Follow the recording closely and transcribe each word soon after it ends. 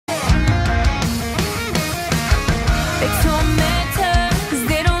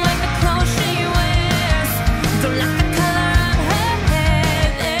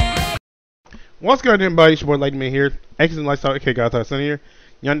What's going on, everybody? It's your boy Lightning here. Excellent lifestyle. Okay, guys, I'm here.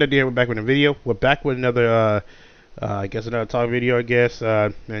 Yonder day, we're back with a video. We're back with another, I guess another talk video.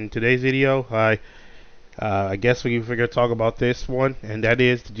 In today's video, I guess we figure to talk about this one, and that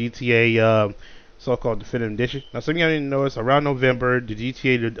is the GTA, so-called Definitive Edition. Now, some of y'all didn't know it's around November. The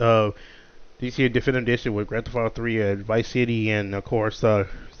GTA Definitive Edition with Grand Theft Auto 3 and Vice City, and of course, San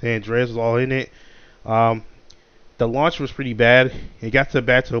Andreas was all in it. Um, the launch was pretty bad. It got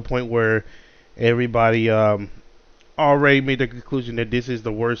to a point where everybody already made the conclusion that this is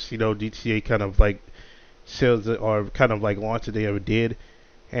the worst, GTA kind of like sales or kind of like launch that they ever did,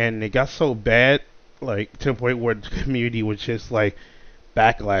 and it got so bad, like to the point where the community was just like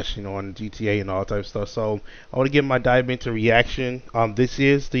backlash, on GTA and all that type of stuff. So I want to give my dive into reaction. This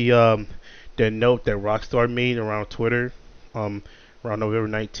is the note that Rockstar made around Twitter, around November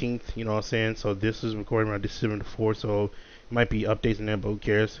 19th. You know what I'm saying? So this is recording around December the 4th, so it might be updates in there, but who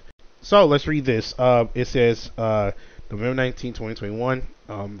cares? So let's read this. It says November 19, 2021.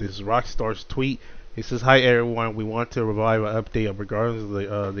 This is Rockstar's tweet. It says, "Hi everyone. We want to provide an update regarding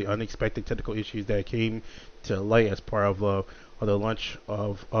the unexpected technical issues that came to light as part of the launch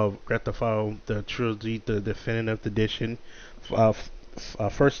of Grand Theft Auto the Trilogy, the Definitive Edition.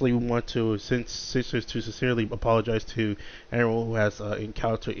 Firstly, we want to sincerely apologize to everyone who has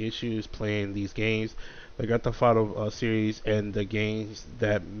encountered issues playing these games. The Grand Theft Auto series and the games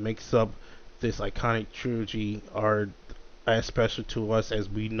that makes up this iconic trilogy are as special to us as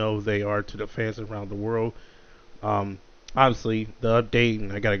we know they are to the fans around the world. Obviously, the update,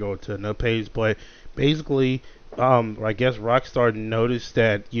 and I gotta go to another page, but basically, I guess Rockstar noticed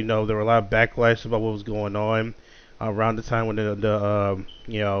that there were a lot of backlash about what was going on around the time when the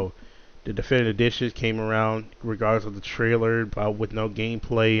definitive editions came around, regardless of the trailer, but with no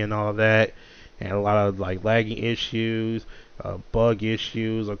gameplay and all that, and a lot of like lagging issues, bug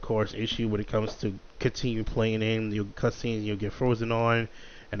issues, of course, issue when it comes to continue playing in your cutscenes, you'll get frozen on,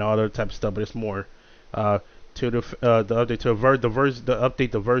 and all that type of stuff. But it's more. The update to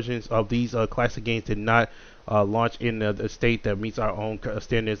the versions of these classic games did not launch in the state that meets our own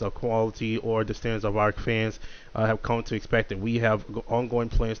standards of quality or the standards of our fans have come to expect. And we have ongoing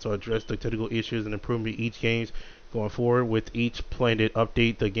plans to address the technical issues and improve each games going forward. With each planned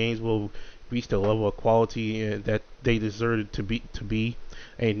update, the games will reach the level of quality that they deserve to be.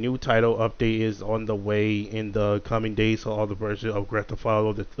 A new title update is on the way in the coming days, so all the versions of Grand Theft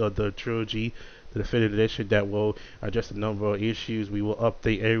Auto, the trilogy, the definitive edition, that will address a number of issues. We will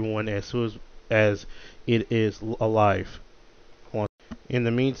update everyone as soon as it is alive. In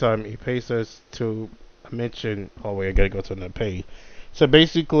the meantime, it pays us to mention. Oh wait, I gotta go to another page. So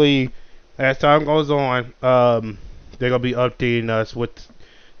basically, as time goes on, they're gonna be updating us with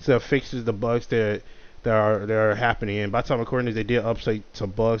the fixes, the bugs that are happening. And by the time according to they did update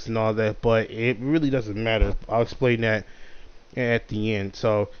some bugs and all that, but it really doesn't matter. I'll explain that at the end.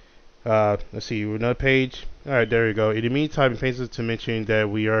 So let's see, another page. Alright, there we go. In the meantime, it pays us to mention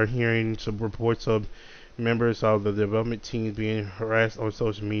that we are hearing some reports of members of the development teams being harassed on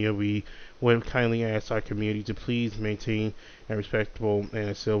social media. We would kindly ask our community to please maintain a respectful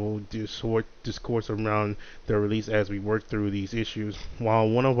and civil discourse around the release as we work through these issues. While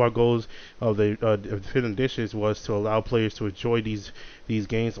one of our goals of the Definitive Editions was to allow players to enjoy these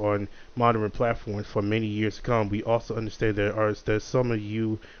games on modern platforms for many years to come, we also understand that some of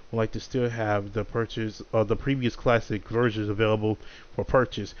you would like to still have the purchase of the previous classic versions available for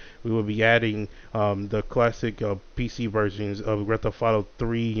purchase. We will be adding the classic PC versions of Grand Theft Auto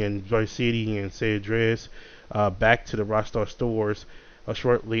 3 and Vice City and San Andreas back to the Rockstar stores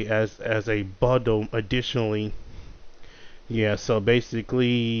shortly as a bundle. Additionally, yeah. So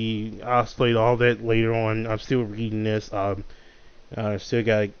basically, I'll explain all that later on. I'm still reading this. Still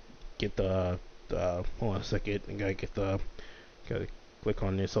gotta get hold on a second. I gotta click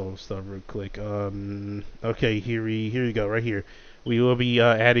on this whole stuff real quick. Okay, here we go. Right here, we will be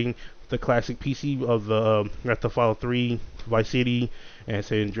adding the classic PC of the Grand Theft Auto 3, Vice City, and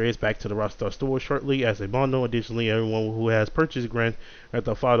San Andreas back to the Rockstar store shortly as a bundle. Additionally, everyone who has purchased Grand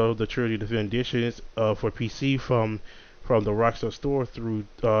Theft Auto the Trilogy Definitive Editions for PC from the Rockstar store through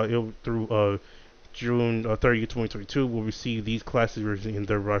June 30th, 2022 will receive these classic versions in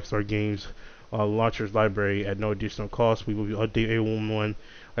their Rockstar Games launchers library at no additional cost. We will update everyone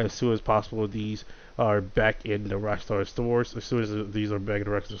as soon as possible. These are back in the Rockstar stores. As soon as these are back in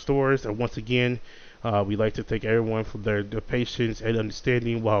the Rockstar stores, and once again, we'd like to thank everyone for their patience and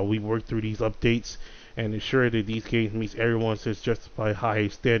understanding while we work through these updates and ensure that these games meet everyone's justified high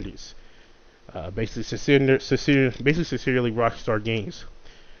standards. Basically, sincerely, Rockstar Games.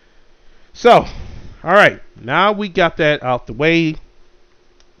 So, all right, now we got that out the way.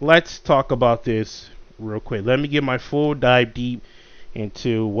 let's talk about this real quick. Let me get my full dive deep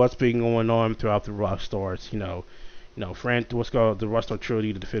into what's been going on throughout the Rockstars. What's called the Rockstar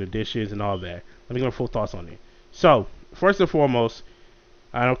Trilogy, the Definitive Editions, and all that. Let me get my full thoughts on it. So, first and foremost,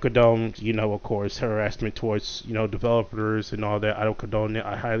 I don't condone, of course, harassment towards, developers and all that. I don't condone it.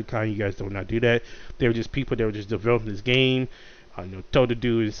 I highly condemn you guys do not do that. They were just people that were just developing this game, told to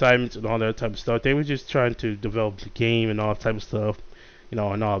do assignments and all that type of stuff. They were just trying to develop the game and all that type of stuff, and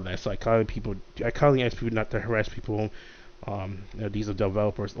all that. So I kindly ask people not to harass people. These are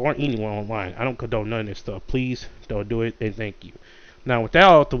developers or anyone online. I don't condone none of this stuff. Please don't do it, and thank you. Now, with that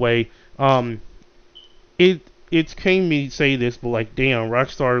out the way, it it's came me to say this, but like, damn,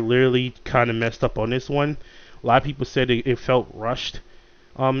 Rockstar literally kind of messed up on this one. A lot of people said it felt rushed.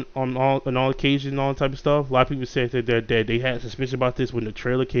 On all occasions and all that type of stuff. A lot of people said that they had suspicion about this when the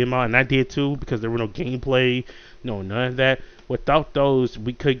trailer came out, and I did too, because there were no gameplay, none of that. Without those,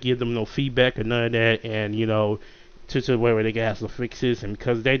 we could give them no feedback or none of that, and to where they could have some fixes. And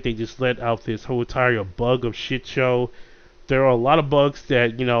because they just let out this whole entire bug of shit show. There are a lot of bugs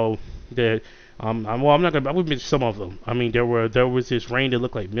that that well, I'm not gonna. I would mention some of them. I mean, there was this rain that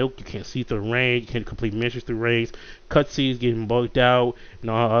looked like milk. You can't see through rain. You can't complete missions through rains. Cutscenes getting bugged out and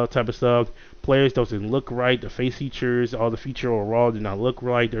all that type of stuff. Players doesn't look right. The face features, all the feature overall did not look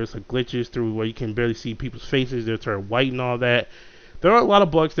right. There's some glitches through where you can barely see people's faces. They're turned white and all that. There are a lot of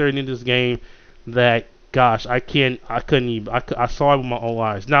bugs there in this game that, gosh, I couldn't even. I saw it with my own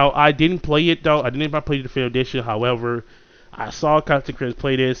eyes. Now, I didn't play it though. I didn't play the Definitive Edition. However, I saw content creators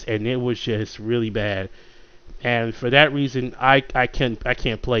play this, and it was just really bad. And for that reason, I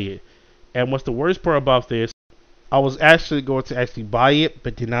can't play it. And what's the worst part about this? I was actually going to actually buy it,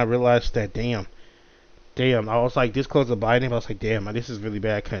 but did not realize that damn. I was like this close to buying it. But I was like, damn, this is really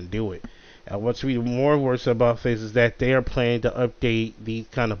bad. I couldn't do it. And what's even more worse about this is that they are planning to update these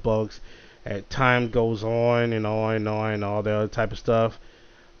kind of bugs as time goes on and on and on and all that other type of stuff.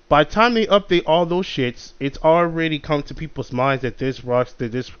 By the time they update all those shits, it's already come to people's minds that this Grand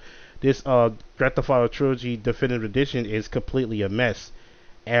Theft Auto Trilogy Definitive Edition is completely a mess,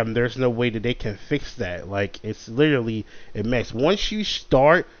 and there's no way that they can fix that. Like, it's literally a mess. Once you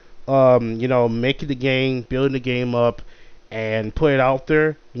start, making the game, building the game up, and put it out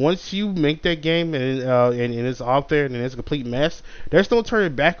there. Once you make that game and it's out there and it's a complete mess, there's no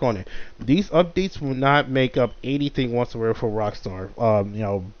turning back on it. These updates will not make up anything whatsoever for Rockstar.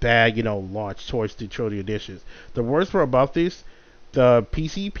 Bad, launch towards the Trilogy editions. The worst part about this, the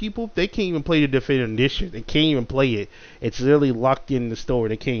PC people, they can't even play the Definitive Edition. They can't even play it. It's literally locked in the store.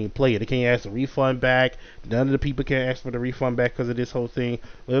 They can't even play it. They can't ask the refund back. None of the people can ask for the refund back because of this whole thing.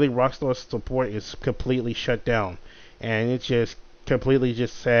 Literally, Rockstar's support is completely shut down. And it's just completely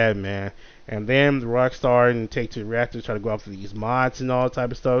just sad, man. And then Rockstar and Take-Two Reactor try to go after these mods and all that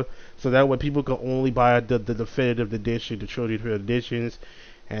type of stuff, so that way people can only buy the definitive edition, the trilogy editions,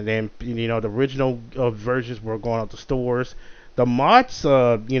 and then the original versions were going out to stores. The mods,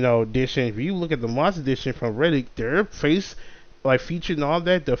 edition. If you look at the mods edition from Reddit, their face, like featured and all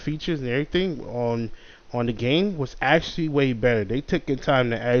that, the features and everything on the game was actually way better. They took the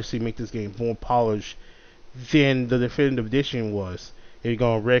time to actually make this game more polished than the Definitive Edition was. If you're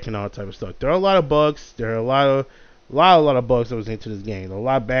going wreck and all that type of stuff. There are a lot of bugs. There are a lot of bugs that was into this game. There are a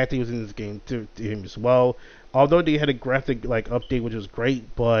lot of bad things in this game to him as well. Although they had a graphic update, which was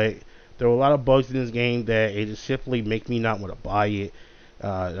great, but there were a lot of bugs in this game that it just simply make me not want to buy it.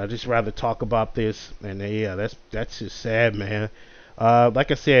 I just rather talk about this, and yeah, that's just sad, man. Like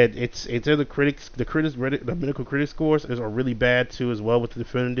I said, it's in the medical critic scores are really bad too as well with the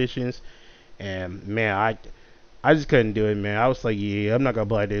Definitive Editions. And man, I just couldn't do it, man. I was like, yeah, I'm not gonna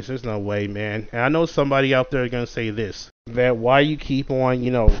buy this. There's no way, man. And I know somebody out there is gonna say this, that why you keep on,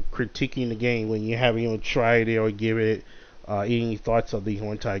 critiquing the game when you haven't even tried it or give it any thoughts of the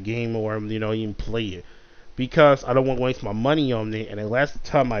entire game or even play it. Because I don't want to waste my money on it. And the last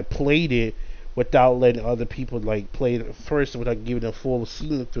time I played it without letting other people play it first, without giving them full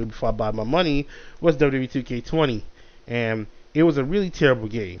season through before I buy my money, was WWE 2K20, and it was a really terrible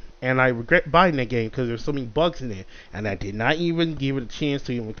game, and I regret buying that game because there's so many bugs in it, and I did not even give it a chance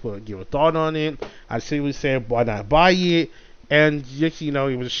to even give a thought on it. I simply said, why not buy it? And just, it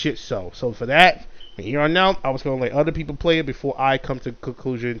was a shit show. So for that, from here on out, I was going to let other people play it before I come to the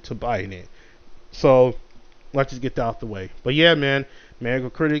conclusion to buying it. So let's just get that out the way. But yeah, man, Medical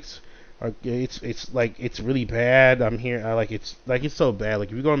Critics, it's really bad. It's so bad. Like,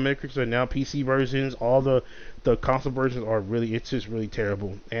 if you go on Metacritic right now, PC versions, all the console versions are it's just really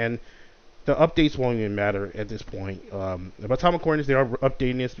terrible. And the updates won't even matter at this point. By the time of recording this, they are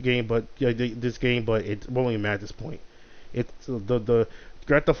updating this game, but it won't even matter at this point. It's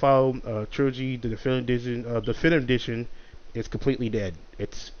Grand Theft Auto Trilogy, the definitive edition, is completely dead.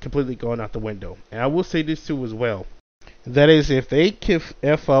 It's completely gone out the window. And I will say this too as well. That is, if they can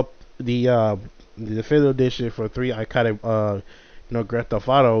f up the definitive edition for three iconic Grand Theft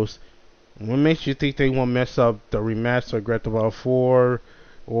Autos, what makes you think they won't mess up the remaster of Grand Theft Auto 4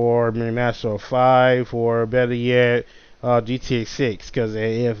 or remaster of 5 or better yet GTA 6? Because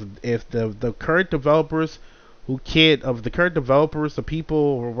if the current developers the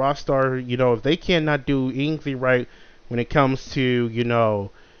people Rockstar, if they cannot do anything right when it comes to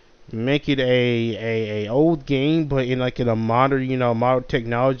make it a old game, but in a modern modern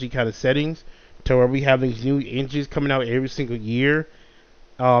technology kind of settings, to where we have these new engines coming out every single year,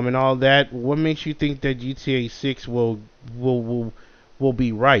 and all that. What makes you think that GTA 6 will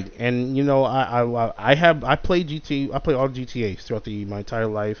be right? And I played GTA. I played all GTA's throughout my entire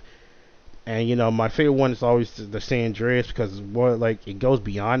life. And my favorite one is always the San Andreas, because it's more like it goes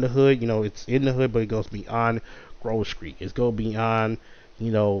beyond the hood. It's in the hood, but it goes beyond Grove Street. It goes beyond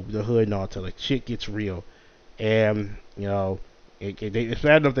the hood and all that. Like, shit gets real. And it's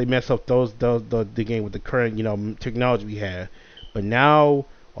bad enough they mess up the game with the current technology we have. But now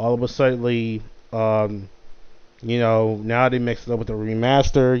all of a sudden, now they mix it up with the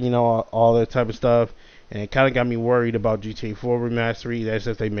remaster, all that type of stuff. And it kind of got me worried about GTA 4 remastery. That's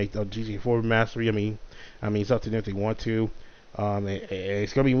if they make the GTA 4 remastery. I mean, it's up to them if they want to.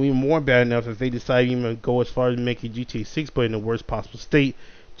 It's gonna be even more bad enough if they decide to even go as far as making GTA 6, but in the worst possible state,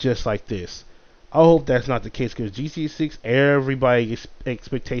 just like this. I hope that's not the case, because GTA 6, everybody's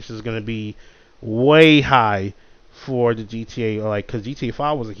expectations is gonna be way high for the GTA. Because GTA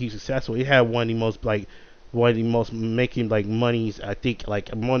 5 was a huge success, so it had one of the most making monies, I think, one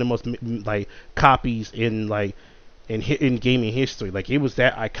of the most copies in gaming history. It was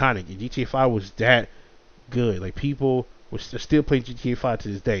that iconic. GTA 5 was that good. People were still playing GTA 5 to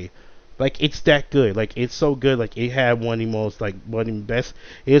this day. It's that good. It's so good. It had one of the most one of the best.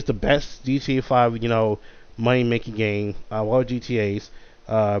 It is the best GTA 5 money making game of all GTA's.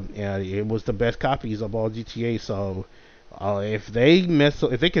 And it was the best copies of all GTA. So if they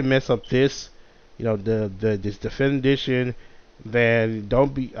can mess up this, this definitive edition, then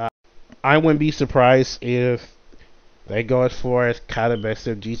I wouldn't be surprised if they go as far as kind of mess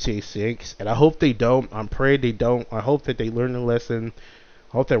up GTA 6, and I hope they don't. I'm praying they don't. I hope that they learn the lesson.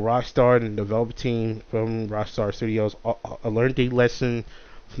 I hope that Rockstar and the development team from Rockstar Studios learned the lesson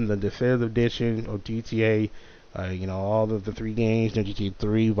from the definitive edition of GTA. All of the three games, GTA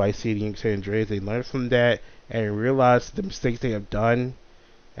 3, Vice City, and San Andreas. They learned from that and realized the mistakes they have done,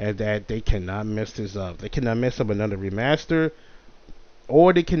 and that they cannot mess this up. They cannot mess up another remaster,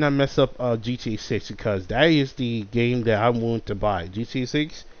 or they cannot mess up GTA 6, because that is the game that I'm willing to buy. GTA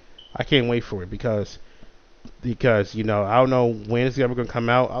 6, I can't wait for it, because I don't know when it's ever gonna come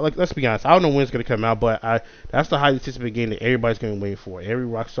out. Let's be honest, I don't know when it's gonna come out, but that's the highly anticipated game that everybody's gonna be waiting for. Every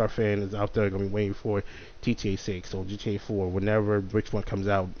Rockstar fan is out there gonna be waiting for GTA 6 or GTA 4, whenever which one comes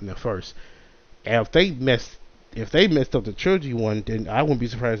out first. And if they messed up the trilogy one, then I wouldn't be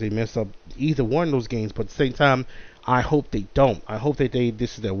surprised if they messed up either one of those games. But at the same time, I hope they don't. I hope that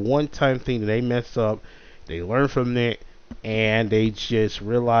this is that one-time thing that they mess up, they learn from it, and they just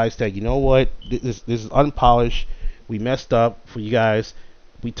realize that, this is unpolished. We messed up for you guys.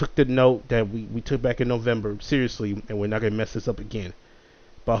 We took the note that we took back in November seriously, and we're not gonna mess this up again.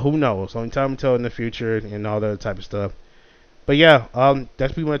 But who knows? Only time will tell in the future and all that type of stuff. But yeah,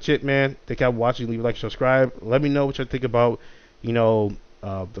 that's pretty much it, man. Thank you for watching. Leave a like, subscribe. Let me know what you think about, the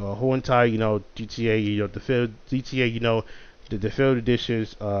whole entire, GTA, GTA, the definitive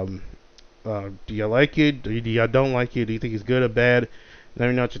editions. Do you like it? Do you don't like it? Do you think it's good or bad? Let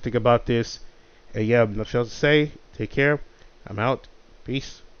me know what you think about this. And yeah, nothing else to say. Take care. I'm out.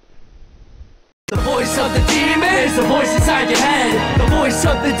 Peace. The voice of the demon is the voice inside your head. The voice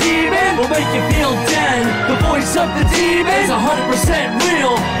of the demon will make you feel dead. The voice of the demon is 100%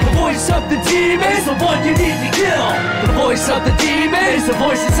 real. The voice of the demon is the one you need to kill. The voice of the demon is the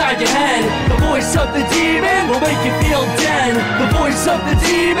voice inside your head. The voice of the demon will make you feel dead. The voice of the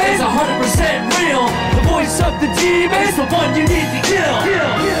demon is 100% real. The voice of the demon is the one you need to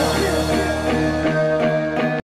kill.